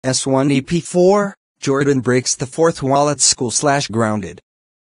S1EP4, Jordan breaks the fourth wall at school/grounded.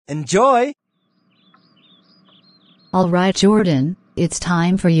 Enjoy! Alright Jordan, it's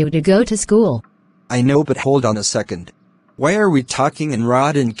time for you to go to school. I know, but hold on a second. Why are we talking in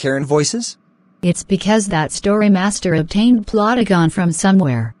Rod and Karen voices? It's because that story master obtained Plotagon from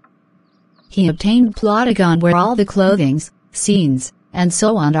somewhere. He obtained Plotagon where all the clothings, scenes, and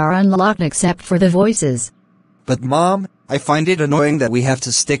so on are unlocked except for the voices. But Mom, I find it annoying that we have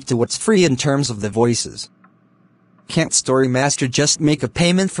to stick to what's free in terms of the voices. Can't Story Master just make a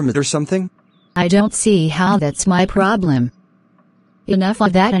payment from it or something? I don't see how that's my problem. Enough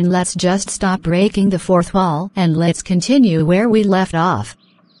of that, and let's just stop breaking the fourth wall and let's continue where we left off.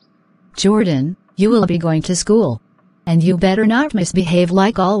 Jordan, you will be going to school. And you better not misbehave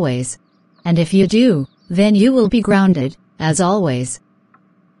like always. And if you do, then you will be grounded, as always.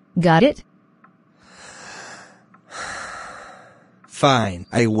 Got it? Fine,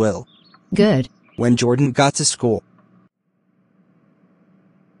 I will. Good. When Jordan got to school.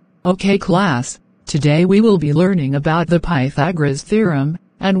 Okay class, today we will be learning about the Pythagoras theorem,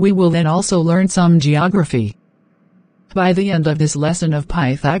 and we will then also learn some geography. By the end of this lesson of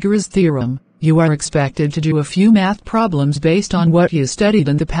Pythagoras theorem, you are expected to do a few math problems based on what you studied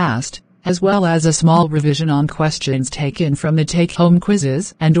in the past, as well as a small revision on questions taken from the take-home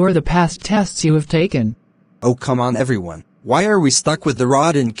quizzes and/or the past tests you have taken. Oh come on everyone, why are we stuck with the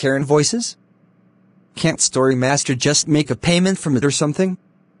Rod and Karen voices? Can't Story Master just make a payment from it or something?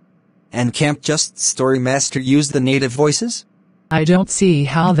 And can't just Story Master use the native voices? I don't see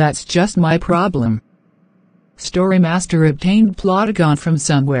how that's just my problem. Story Master obtained Plotagon from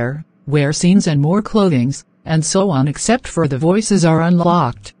somewhere, where scenes and more clothings, and so on except for the voices are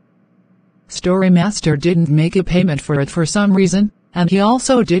unlocked. Story Master didn't make a payment for it for some reason, and he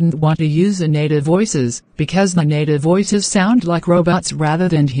also didn't want to use the native voices, because the native voices sound like robots rather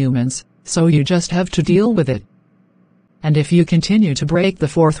than humans, so you just have to deal with it. And if you continue to break the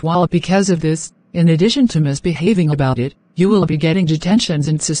fourth wall because of this, in addition to misbehaving about it, you will be getting detentions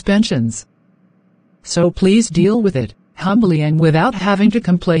and suspensions. So please deal with it, humbly and without having to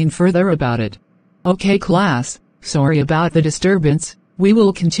complain further about it. Okay class, sorry about the disturbance, we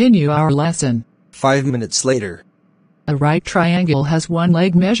will continue our lesson. 5 minutes later. A right triangle has one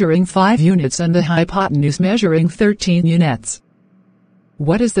leg measuring 5 units and the hypotenuse measuring 13 units.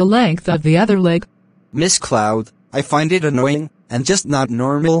 What is the length of the other leg? Miss Cloud, I find it annoying, and just not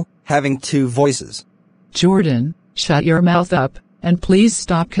normal, having two voices. Jordan, shut your mouth up, and please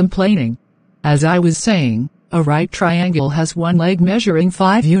stop complaining. As I was saying, a right triangle has one leg measuring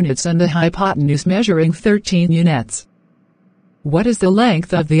 5 units and the hypotenuse measuring 13 units. What is the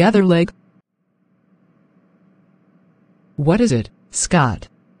length of the other leg? What is it, Scott?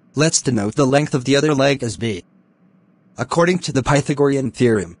 Let's denote the length of the other leg as b. According to the Pythagorean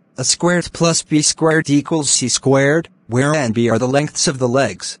theorem, a squared plus b squared equals c squared, where a and b are the lengths of the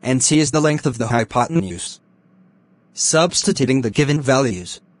legs and c is the length of the hypotenuse. Substituting the given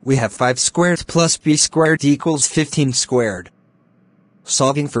values, we have 5 squared plus b squared equals 15 squared.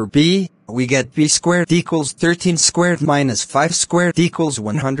 Solving for b, we get b squared equals 13 squared minus 5 squared equals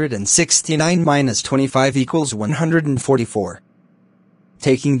 169 minus 25 equals 144.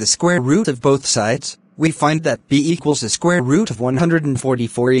 Taking the square root of both sides, we find that b equals the square root of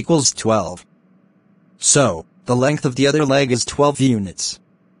 144 equals 12. So, the length of the other leg is 12 units.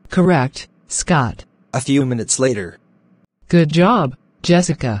 Correct, Scott. A few minutes later. Good job,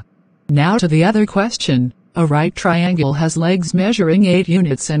 Jessica. Now to the other question. A right triangle has legs measuring 8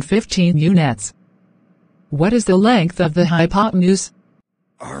 units and 15 units. What is the length of the hypotenuse?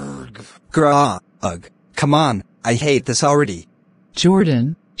 Ugh. Come on, I hate this already.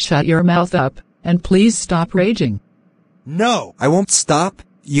 Jordan, shut your mouth up, and please stop raging. No, I won't stop,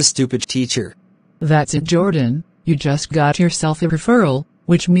 you stupid teacher. That's it, Jordan, you just got yourself a referral,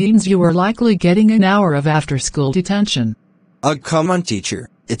 which means you are likely getting an hour of after-school detention. Ugh, come on teacher.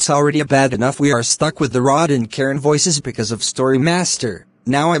 It's already bad enough we are stuck with the Rod and Karen voices because of Story Master.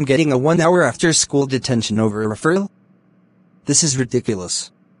 Now I'm getting a 1 hour after school detention over a referral? This is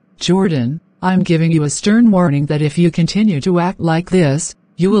ridiculous. Jordan, I'm giving you a stern warning that if you continue to act like this,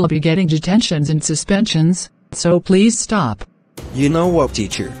 you will be getting detentions and suspensions, so please stop. You know what,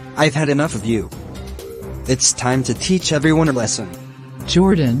 teacher? I've had enough of you. It's time to teach everyone a lesson.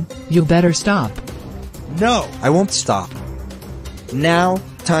 Jordan, you better stop. No, I won't stop. Now,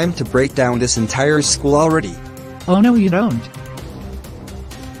 time to break down this entire school already. Oh no you don't.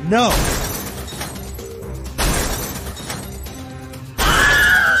 No!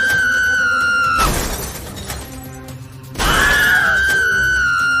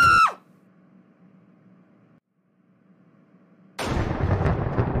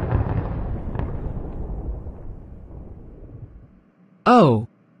 Oh.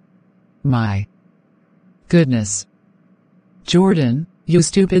 My goodness. Jordan, you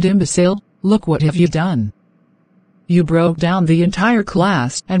stupid imbecile, look what have you done. You broke down the entire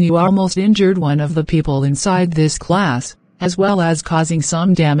class and you almost injured one of the people inside this class, as well as causing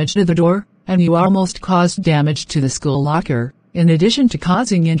some damage to the door, and you almost caused damage to the school locker, in addition to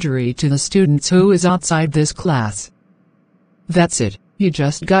causing injury to the students who is outside this class. That's it, you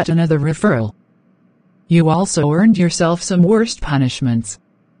just got another referral. You also earned yourself some worst punishments.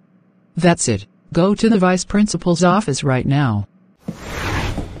 That's it, go to the vice principal's office right now.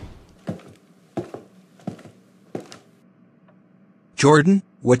 Jordan,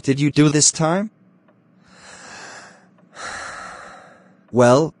 what did you do this time?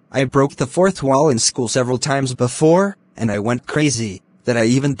 Well, I broke the fourth wall in school several times before, and I went crazy, that I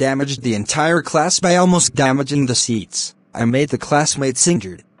even damaged the entire class by almost damaging the seats. I made the classmates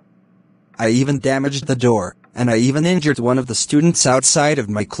injured. I even damaged the door, and I even injured one of the students outside of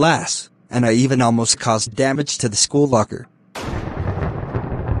my class, and I even almost caused damage to the school locker.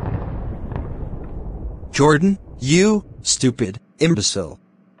 Jordan, you stupid imbecile.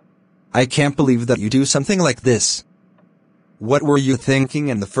 I can't believe that you do something like this. What were you thinking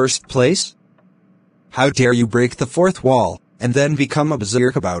in the first place? How dare you break the fourth wall, and then become a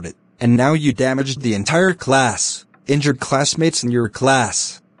berserk about it, and now you damaged the entire class, injured classmates in your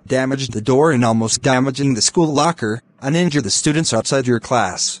class, damaged the door and almost damaging the school locker, and injured the students outside your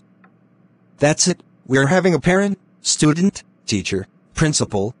class. That's it, we're having a parent, student, teacher,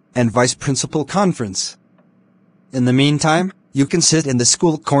 principal, and vice principal conference. In the meantime, you can sit in the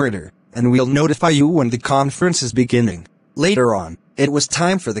school corridor, and we'll notify you when the conference is beginning. Later on, it was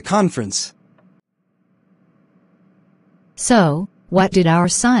time for the conference. So, what did our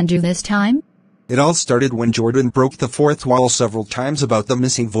son do this time? It all started when Jordan broke the fourth wall several times about the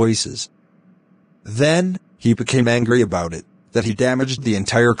missing voices. Then, he became angry about it, that he damaged the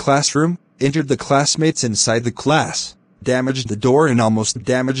entire classroom, injured the classmates inside the class, damaged the door and almost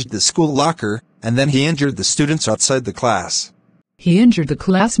damaged the school locker, and then he injured the students outside the class. He injured the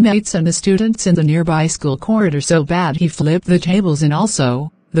classmates and the students in the nearby school corridor so bad he flipped the tables, and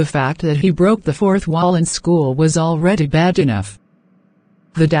also, the fact that he broke the fourth wall in school was already bad enough.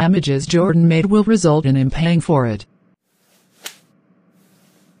 The damages Jordan made will result in him paying for it.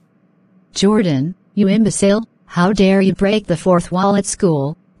 Jordan, you imbecile, how dare you break the fourth wall at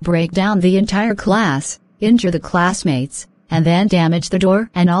school, break down the entire class, injure the classmates, and then damage the door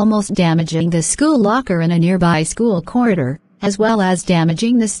and almost damaging the school locker in a nearby school corridor, as well as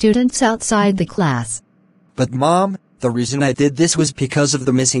damaging the students outside the class. But Mom, the reason I did this was because of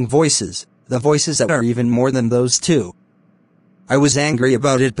the missing voices, the voices that are even more than those two. I was angry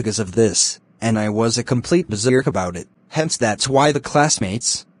about it because of this, and I was a complete berserk about it, hence that's why the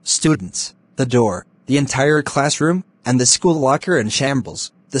classmates, students, the door, the entire classroom, and the school locker in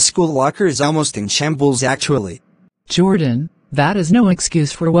shambles. The school locker is almost in shambles actually. Jordan, that is no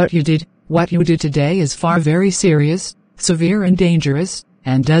excuse for what you did. What you did today is far very serious, severe and dangerous,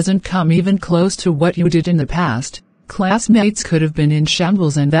 and doesn't come even close to what you did in the past. Classmates could have been in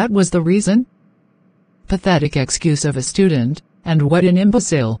shambles and that was the reason? Pathetic excuse of a student, and what an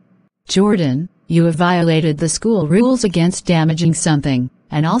imbecile. Jordan, you have violated the school rules against damaging something,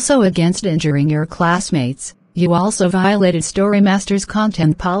 and also against injuring your classmates. You also violated Storymaster's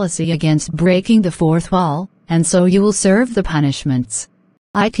content policy against breaking the fourth wall, and so you will serve the punishments.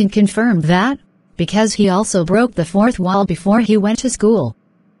 I can confirm that, because he also broke the fourth wall before he went to school.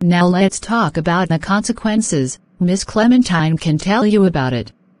 Now let's talk about the consequences. Miss Clementine can tell you about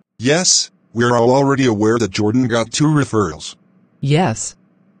it. Yes, we're all already aware that Jordan got 2 referrals. Yes.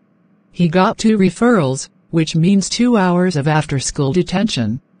 He got 2 referrals, which means 2 hours of after-school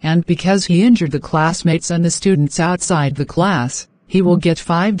detention, and because he injured the classmates and the students outside the class, he will get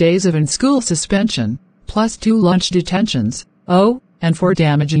 5 days of in-school suspension, plus 2 lunch detentions. Oh, and for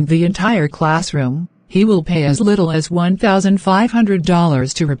damaging the entire classroom, he will pay as little as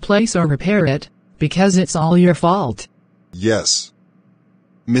 $1,500 to replace or repair it, because it's all your fault. Yes.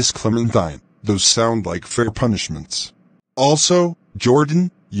 Miss Clementine, those sound like fair punishments. Also, Jordan,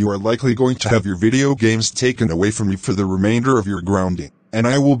 you are likely going to have your video games taken away from you for the remainder of your grounding, and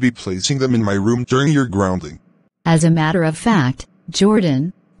I will be placing them in my room during your grounding. As a matter of fact,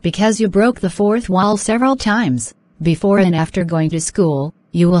 Jordan, because you broke the fourth wall several times, before and after going to school,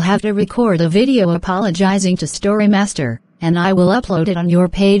 you will have to record a video apologizing to Storymaster, and I will upload it on your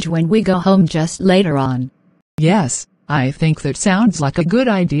page when we go home just later on. Yes, I think that sounds like a good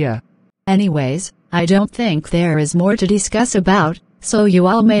idea. Anyways, I don't think there is more to discuss about, so you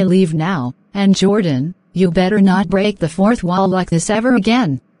all may leave now, and Jordan, you better not break the fourth wall like this ever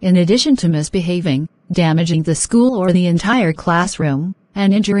again. In addition to misbehaving, damaging the school or the entire classroom,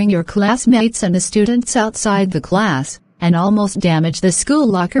 and injuring your classmates and the students outside the class, and almost damage the school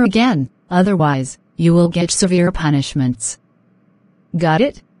locker again. Otherwise, you will get severe punishments. Got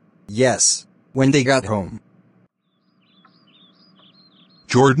it? Yes. When they got home.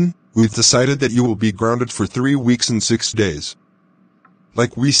 Jordan, we've decided that you will be grounded for 3 weeks and 6 days.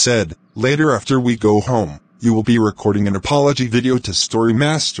 Like we said, later after we go home, you will be recording an apology video to Story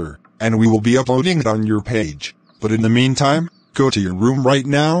Master, and we will be uploading it on your page. But in the meantime, go to your room right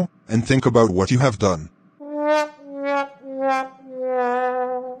now, and think about what you have done. Ugh.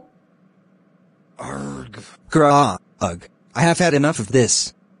 I have had enough of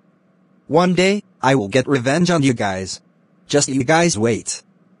this. One day, I will get revenge on you guys. Just you guys wait.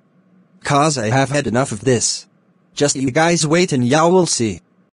 'Cause I have had enough of this. Just you guys wait and y'all will see.